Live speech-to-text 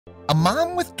A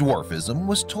mom with dwarfism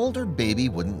was told her baby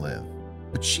wouldn't live,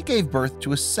 but she gave birth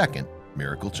to a second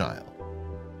miracle child.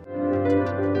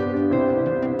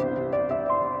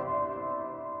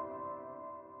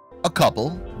 A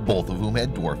couple, both of whom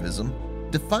had dwarfism,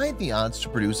 defied the odds to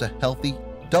produce a healthy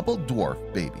double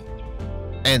dwarf baby.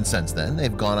 And since then,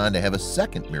 they've gone on to have a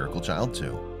second miracle child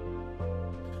too.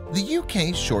 The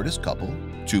UK's shortest couple,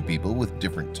 two people with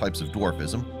different types of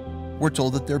dwarfism, were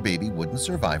told that their baby wouldn't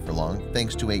survive for long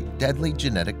thanks to a deadly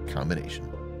genetic combination.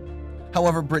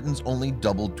 However, Britain's only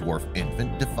double dwarf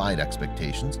infant defied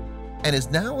expectations and is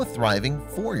now a thriving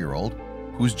 4-year-old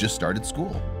who's just started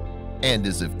school. And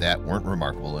as if that weren't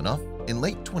remarkable enough, in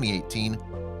late 2018,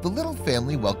 the little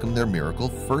family welcomed their miracle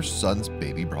first son's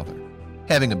baby brother.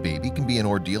 Having a baby can be an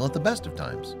ordeal at the best of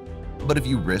times, but if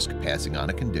you risk passing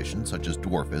on a condition such as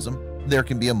dwarfism, there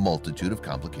can be a multitude of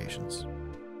complications.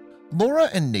 Laura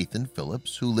and Nathan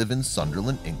Phillips, who live in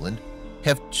Sunderland, England,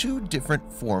 have two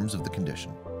different forms of the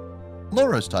condition.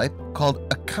 Laura's type, called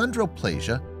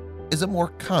achondroplasia, is a more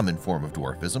common form of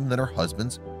dwarfism than her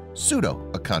husband's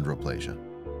pseudo-achondroplasia.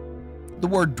 The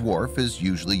word dwarf is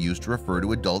usually used to refer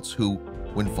to adults who,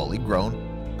 when fully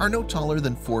grown, are no taller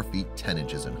than 4 feet 10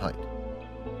 inches in height.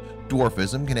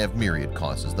 Dwarfism can have myriad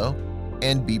causes, though,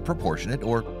 and be proportionate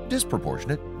or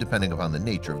disproportionate depending upon the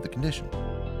nature of the condition.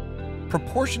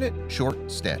 Proportionate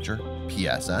short stature,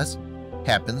 PSS,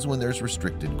 happens when there's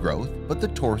restricted growth, but the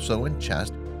torso and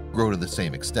chest grow to the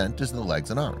same extent as the legs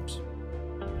and arms.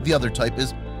 The other type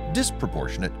is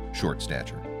disproportionate short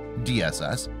stature,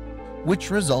 DSS,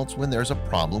 which results when there's a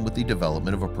problem with the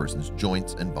development of a person's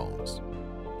joints and bones.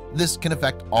 This can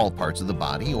affect all parts of the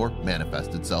body or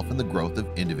manifest itself in the growth of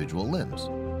individual limbs.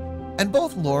 And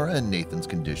both Laura and Nathan's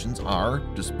conditions are,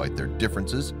 despite their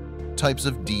differences, types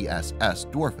of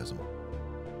DSS dwarfism.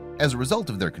 As a result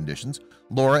of their conditions,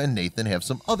 Laura and Nathan have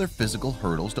some other physical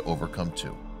hurdles to overcome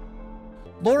too.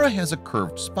 Laura has a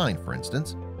curved spine, for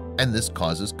instance, and this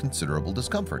causes considerable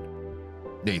discomfort.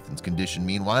 Nathan's condition,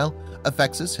 meanwhile,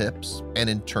 affects his hips and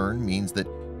in turn means that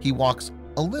he walks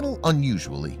a little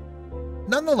unusually.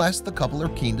 Nonetheless, the couple are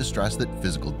keen to stress that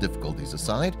physical difficulties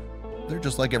aside, they're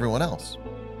just like everyone else.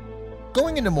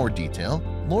 Going into more detail,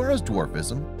 Laura's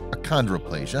dwarfism,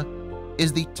 achondroplasia,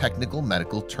 is the technical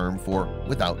medical term for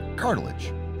without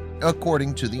cartilage.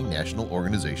 According to the National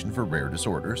Organization for Rare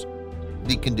Disorders,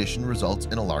 the condition results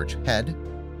in a large head,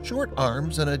 short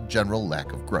arms, and a general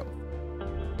lack of growth.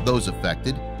 Those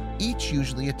affected each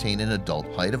usually attain an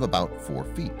adult height of about 4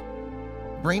 feet.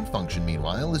 Brain function,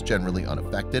 meanwhile, is generally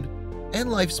unaffected, and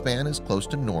lifespan is close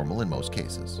to normal in most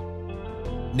cases.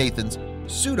 Nathan's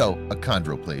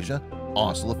pseudo-achondroplasia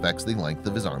also affects the length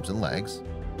of his arms and legs,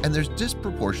 and there's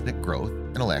disproportionate growth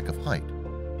and a lack of height.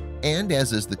 And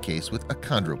as is the case with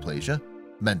achondroplasia,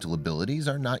 mental abilities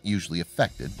are not usually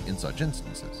affected in such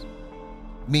instances.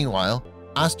 Meanwhile,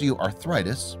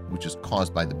 osteoarthritis, which is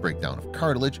caused by the breakdown of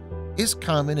cartilage, is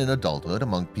common in adulthood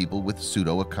among people with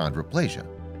pseudo-achondroplasia.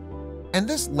 And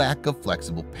this lack of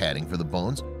flexible padding for the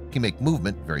bones can make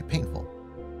movement very painful.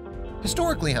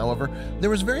 Historically, however,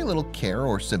 there was very little care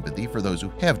or sympathy for those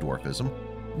who have dwarfism,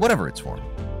 whatever its form.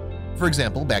 For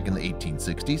example, back in the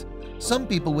 1860s, some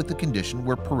people with the condition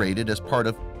were paraded as part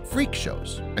of freak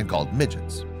shows and called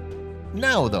midgets.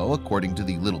 Now, though, according to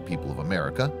the Little People of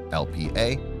America,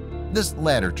 LPA, this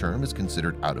latter term is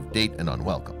considered out of date and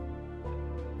unwelcome.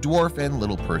 Dwarf and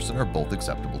little person are both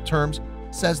acceptable terms,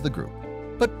 says the group,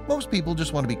 but most people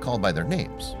just want to be called by their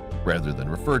names, rather than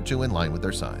referred to in line with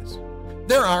their size.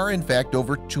 There are, in fact,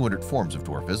 over 200 forms of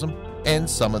dwarfism, and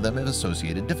some of them have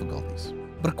associated difficulties.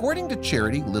 But according to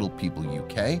charity Little People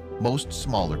UK, most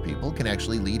smaller people can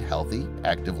actually lead healthy,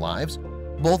 active lives,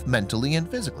 both mentally and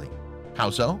physically.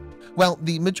 How so? Well,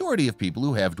 the majority of people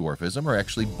who have dwarfism are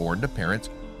actually born to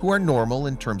parents who are normal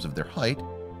in terms of their height,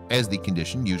 as the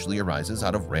condition usually arises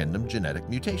out of random genetic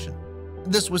mutation.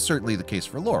 This was certainly the case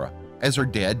for Laura, as her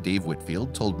dad, Dave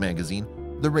Whitfield, told magazine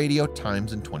The Radio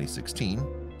Times in 2016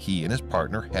 he and his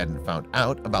partner hadn't found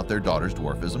out about their daughter's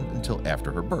dwarfism until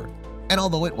after her birth. And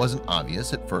although it wasn't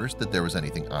obvious at first that there was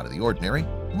anything out of the ordinary,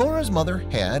 Laura's mother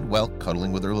had, while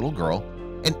cuddling with her little girl,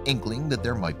 an inkling that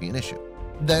there might be an issue.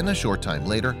 Then, a short time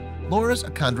later, Laura's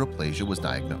achondroplasia was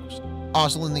diagnosed.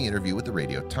 Also in the interview with the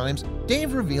Radio Times,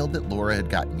 Dave revealed that Laura had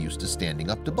gotten used to standing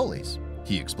up to bullies.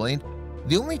 He explained,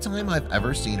 "The only time I've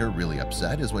ever seen her really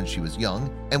upset is when she was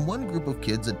young and one group of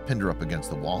kids had pinned her up against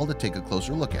the wall to take a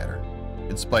closer look at her."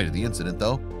 In spite of the incident,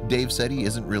 though, Dave said he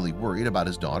isn't really worried about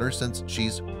his daughter since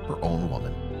she's her own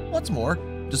woman. What's more,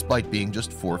 despite being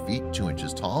just 4 feet 2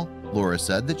 inches tall, Laura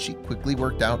said that she quickly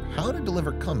worked out how to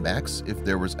deliver comebacks if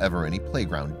there was ever any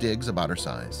playground digs about her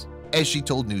size. As she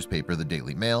told newspaper The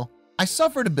Daily Mail, "I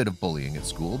suffered a bit of bullying at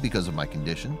school because of my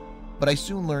condition, but I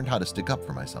soon learned how to stick up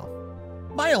for myself."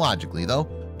 Biologically, though,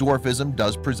 dwarfism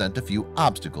does present a few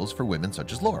obstacles for women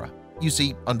such as Laura. You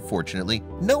see, unfortunately,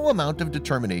 no amount of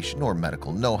determination or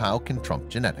medical know-how can trump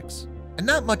genetics. And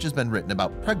not much has been written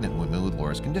about pregnant women with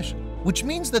Laura's condition, which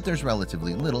means that there's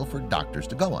relatively little for doctors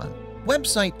to go on.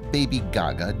 Website Baby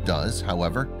Gaga does,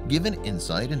 however, give an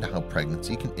insight into how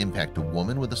pregnancy can impact a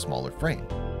woman with a smaller frame.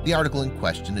 The article in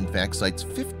question, in fact, cites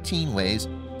 15 ways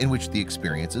in which the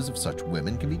experiences of such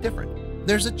women can be different.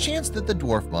 There's a chance that the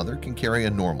dwarf mother can carry a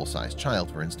normal-sized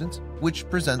child, for instance, which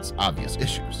presents obvious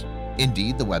issues.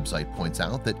 Indeed, the website points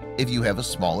out that if you have a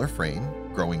smaller frame,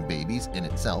 growing babies in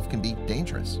itself can be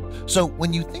dangerous. So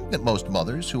when you think that most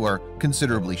mothers who are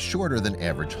considerably shorter than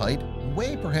average height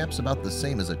weigh perhaps about the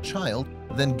same as a child,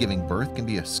 then giving birth can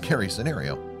be a scary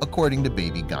scenario, according to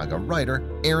Baby Gaga writer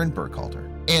Erin Burkhalter.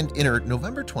 And in her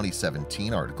November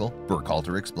 2017 article,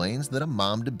 Burkhalter explains that a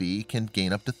mom-to-be can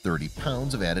gain up to 30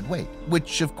 pounds of added weight,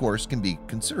 which of course can be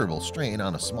considerable strain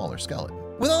on a smaller skeleton.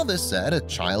 With all this said, a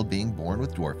child being born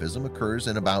with dwarfism occurs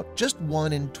in about just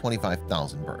 1 in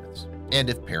 25,000 births. And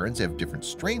if parents have different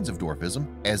strains of dwarfism,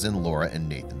 as in Laura and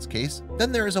Nathan's case,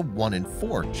 then there is a 1 in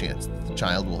 4 chance that the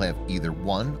child will have either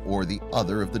one or the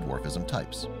other of the dwarfism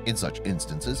types. In such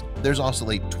instances, there's also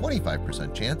a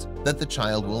 25% chance that the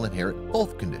child will inherit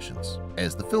both conditions,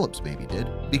 as the Phillips baby did,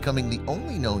 becoming the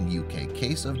only known UK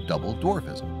case of double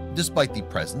dwarfism. Despite the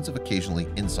presence of occasionally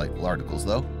insightful articles,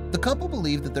 though, the couple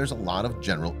believe that there's a lot of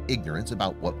general ignorance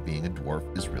about what being a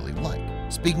dwarf is really like.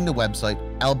 Speaking to website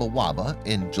Alba Waba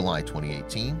in July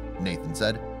 2018, Nathan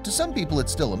said, "To some people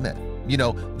it's still a myth. You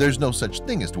know, there's no such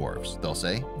thing as dwarfs. They'll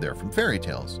say they're from fairy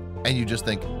tales. And you just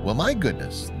think, well, my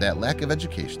goodness, that lack of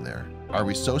education there. Are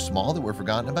we so small that we're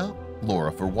forgotten about?"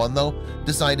 Laura, for one, though,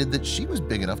 decided that she was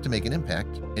big enough to make an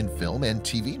impact in film and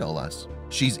TV, no less.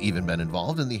 She's even been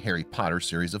involved in the Harry Potter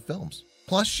series of films.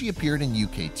 Plus, she appeared in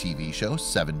UK TV show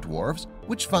Seven Dwarfs,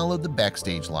 which followed the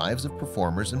backstage lives of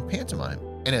performers in pantomime.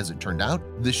 And as it turned out,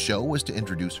 this show was to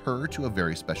introduce her to a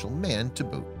very special man to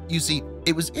boot. You see,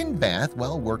 it was in Bath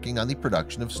while working on the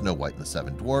production of Snow White and the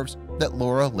Seven Dwarfs that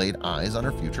Laura laid eyes on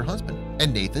her future husband.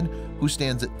 And Nathan, who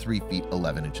stands at 3 feet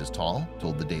 11 inches tall,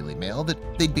 told the Daily Mail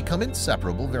that they'd become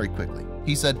inseparable very quickly.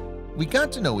 He said, "We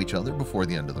got to know each other before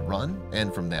the end of the run,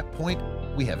 and from that point,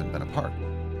 we haven't been apart."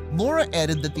 Laura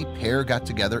added that the pair got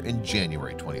together in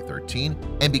January 2013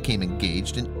 and became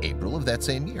engaged in April of that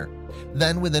same year.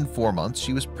 Then, within 4 months,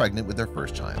 she was pregnant with their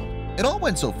first child. "It all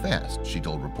went so fast," she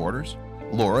told reporters.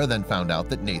 Laura then found out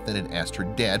that Nathan had asked her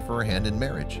dad for her hand in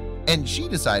marriage, and she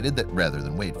decided that rather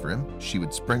than wait for him, she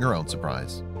would spring her own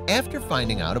surprise. After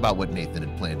finding out about what Nathan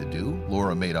had planned to do,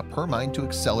 Laura made up her mind to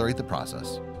accelerate the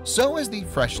process. So, as the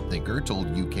Fresh Thinker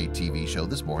told UK TV show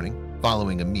This Morning,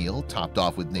 following a meal topped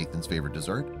off with Nathan's favorite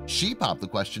dessert, she popped the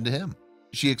question to him.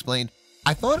 She explained,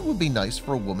 "I thought it would be nice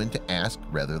for a woman to ask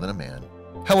rather than a man."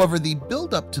 However, the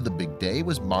build-up to the big day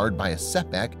was marred by a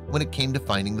setback when it came to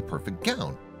finding the perfect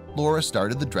gown. Laura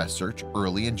started the dress search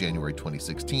early in January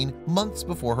 2016, months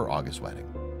before her August wedding.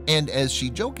 And as she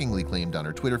jokingly claimed on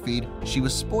her Twitter feed, she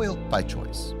was spoiled by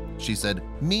choice. She said,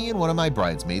 "Me and one of my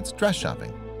bridesmaids dress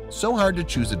shopping. So hard to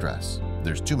choose a dress.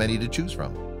 There's too many to choose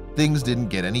from." Things didn't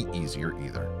get any easier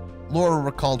either. Laura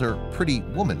recalled her pretty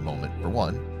woman moment for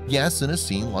one. Yes, in a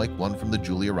scene like one from the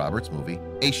Julia Roberts movie,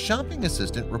 a shopping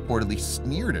assistant reportedly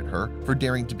sneered at her for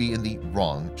daring to be in the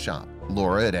wrong shop.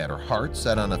 Laura had her heart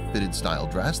set on a fitted style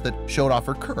dress that showed off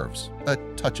her curves, a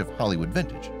touch of Hollywood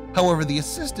vintage. However, the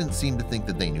assistant seemed to think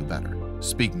that they knew better.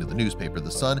 Speaking to the newspaper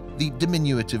The Sun, the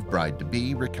diminutive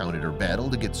bride-to-be recounted her battle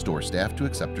to get store staff to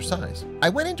accept her size. "I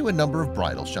went into a number of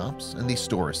bridal shops, and the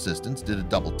store assistants did a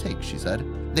double take," she said.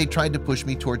 "They tried to push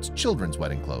me towards children's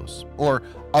wedding clothes, or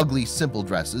ugly, simple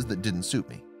dresses that didn't suit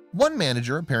me. One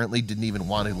manager apparently didn't even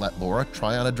want to let Laura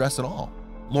try on a dress at all."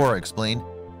 Laura explained,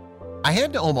 "I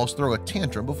had to almost throw a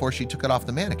tantrum before she took it off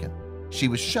the mannequin. She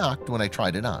was shocked when I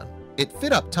tried it on. It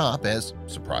fit up top as,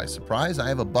 surprise, surprise, I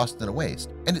have a bust and a waist,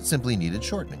 and it simply needed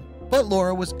shortening." But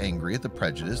Laura was angry at the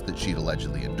prejudice that she'd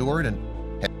allegedly endured and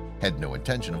had no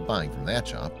intention of buying from that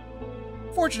shop.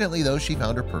 Fortunately, though, she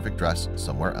found her perfect dress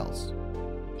somewhere else.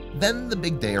 Then the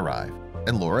big day arrived,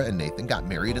 and Laura and Nathan got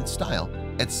married in style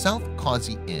at South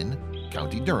Causey Inn,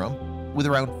 County Durham, with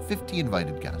around 50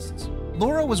 invited guests.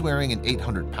 Laura was wearing an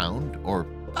 800-pound, or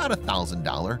about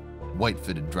 $1,000,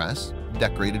 white-fitted dress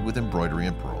decorated with embroidery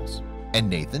and pearls. And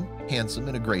Nathan, handsome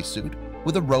in a gray suit,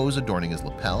 with a rose adorning his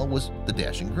lapel, was the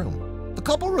dashing groom. The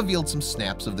couple revealed some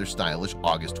snaps of their stylish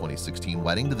August 2016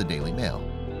 wedding to the Daily Mail.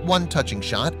 One touching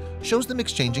shot shows them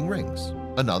exchanging rings.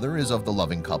 Another is of the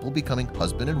loving couple becoming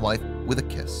husband and wife with a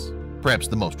kiss. Perhaps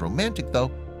the most romantic, though,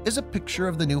 is a picture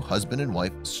of the new husband and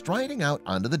wife striding out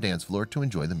onto the dance floor to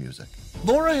enjoy the music.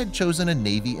 Laura had chosen a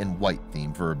navy and white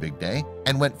theme for her big day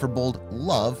and went for bold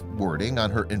love wording on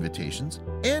her invitations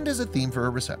and as a theme for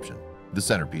her reception. The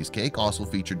centerpiece cake also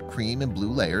featured cream and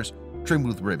blue layers trimmed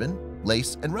with ribbon,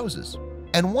 lace, and roses.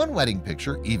 And one wedding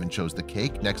picture even shows the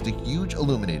cake next to huge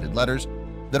illuminated letters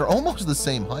that are almost the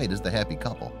same height as the happy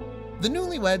couple. The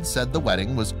newlyweds said the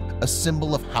wedding was a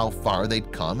symbol of how far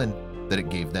they'd come and that it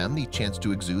gave them the chance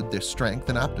to exude their strength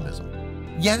and optimism.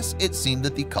 Yes, it seemed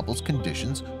that the couple's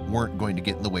conditions weren't going to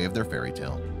get in the way of their fairy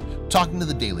tale. Talking to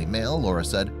the Daily Mail, Laura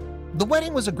said, "The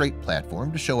wedding was a great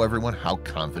platform to show everyone how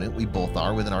confident we both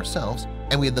are within ourselves,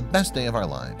 and we had the best day of our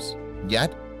lives.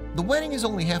 Yet, the wedding is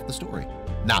only half the story.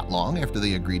 Not long after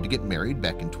they agreed to get married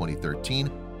back in 2013,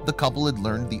 the couple had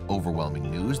learned the overwhelming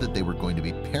news that they were going to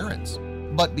be parents.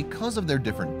 But because of their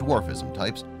different dwarfism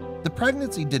types, the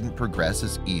pregnancy didn't progress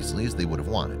as easily as they would have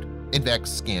wanted. In fact,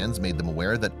 scans made them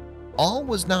aware that all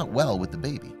was not well with the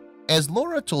baby. As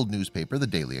Laura told newspaper The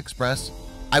Daily Express,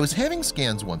 "I was having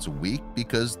scans once a week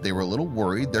because they were a little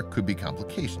worried there could be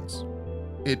complications.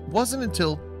 It wasn't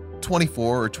until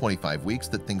 24 or 25 weeks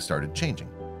that things started changing.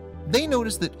 They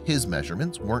noticed that his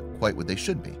measurements weren't quite what they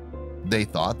should be. They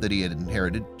thought that he had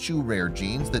inherited two rare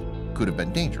genes that could have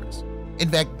been dangerous. In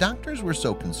fact, doctors were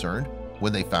so concerned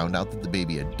when they found out that the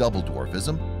baby had double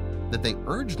dwarfism that they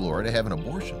urged Laura to have an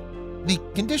abortion. The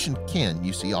condition can,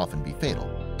 you see, often be fatal,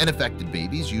 and affected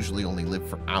babies usually only live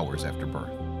for hours after birth.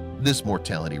 This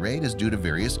mortality rate is due to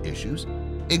various issues,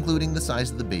 including the size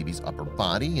of the baby's upper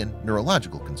body and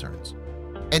neurological concerns.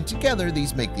 And together,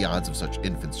 these make the odds of such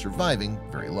infants surviving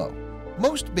very low.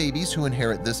 Most babies who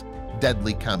inherit this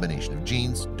deadly combination of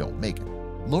genes don't make it.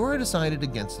 Laura decided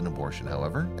against an abortion,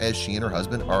 however, as she and her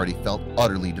husband already felt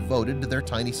utterly devoted to their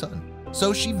tiny son.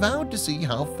 So she vowed to see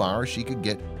how far she could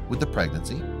get with the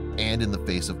pregnancy and, in the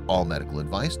face of all medical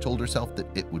advice, told herself that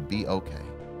it would be okay.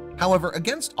 However,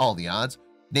 against all the odds,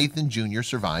 Nathan Jr.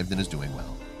 survived and is doing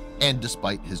well. And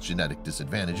despite his genetic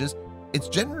disadvantages, it's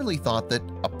generally thought that,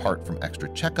 apart from extra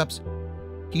checkups,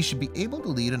 he should be able to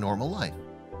lead a normal life.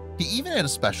 He even had a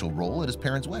special role at his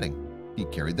parents' wedding. He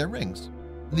carried their rings.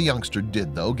 The youngster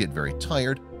did, though, get very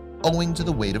tired, owing to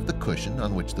the weight of the cushion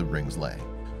on which the rings lay.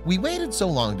 "We waited so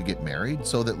long to get married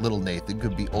so that little Nathan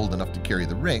could be old enough to carry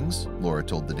the rings," Laura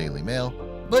told the Daily Mail,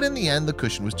 "but in the end the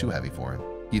cushion was too heavy for him.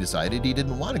 He decided he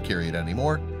didn't want to carry it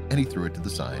anymore, and he threw it to the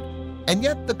side." And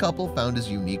yet the couple found his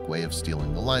unique way of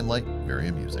stealing the limelight very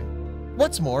amusing.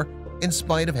 What's more, in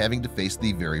spite of having to face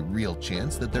the very real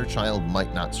chance that their child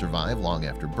might not survive long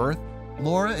after birth,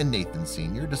 Laura and Nathan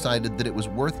Sr. decided that it was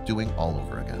worth doing all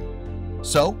over again.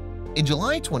 So, in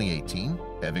July 2018,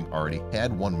 having already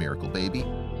had one miracle baby,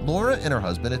 Laura and her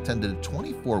husband attended a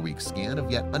 24-week scan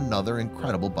of yet another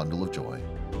incredible bundle of joy.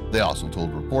 They also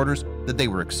told reporters that they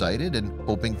were excited and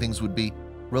hoping things would be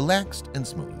relaxed and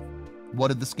smooth. What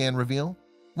did the scan reveal?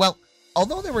 Well,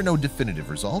 although there were no definitive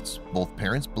results, both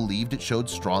parents believed it showed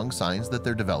strong signs that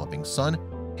their developing son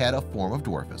had a form of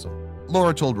dwarfism.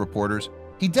 Laura told reporters,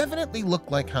 "He definitely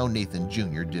looked like how Nathan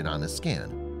Jr. did on his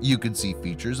scan. You could see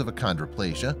features of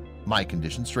achondroplasia, my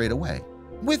condition, straight away.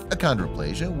 With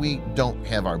achondroplasia, we don't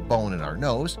have our bone in our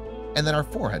nose, and then our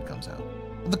forehead comes out."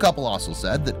 The couple also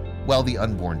said that while the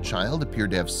unborn child appeared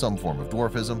to have some form of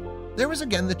dwarfism, there was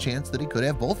again the chance that he could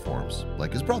have both forms,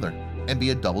 like his brother, and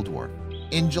be a double dwarf.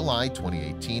 In July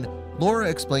 2018, Laura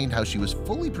explained how she was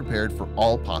fully prepared for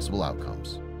all possible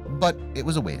outcomes. But it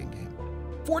was a waiting game.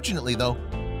 Fortunately, though,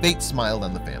 fate smiled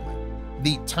on the family.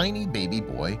 The tiny baby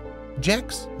boy,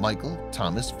 Jax Michael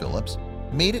Thomas Phillips,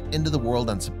 made it into the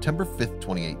world on September 5,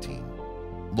 2018.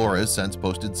 Laura has since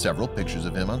posted several pictures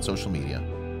of him on social media,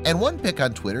 and one pic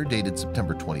on Twitter dated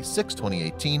September 26,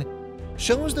 2018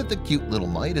 shows that the cute little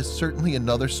mite is certainly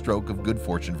another stroke of good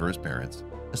fortune for his parents,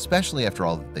 especially after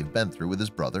all that they've been through with his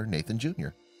brother Nathan Jr.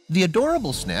 The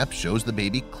adorable snap shows the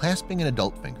baby clasping an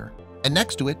adult finger, and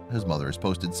next to it, his mother has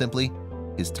posted simply,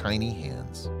 "his tiny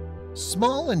hands."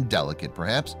 Small and delicate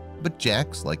perhaps, but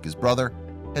Jax, like his brother,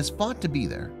 has fought to be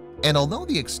there. And although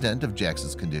the extent of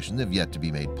Jax's condition have yet to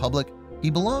be made public,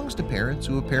 he belongs to parents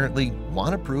who apparently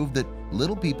want to prove that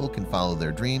little people can follow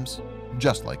their dreams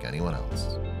just like anyone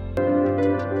else.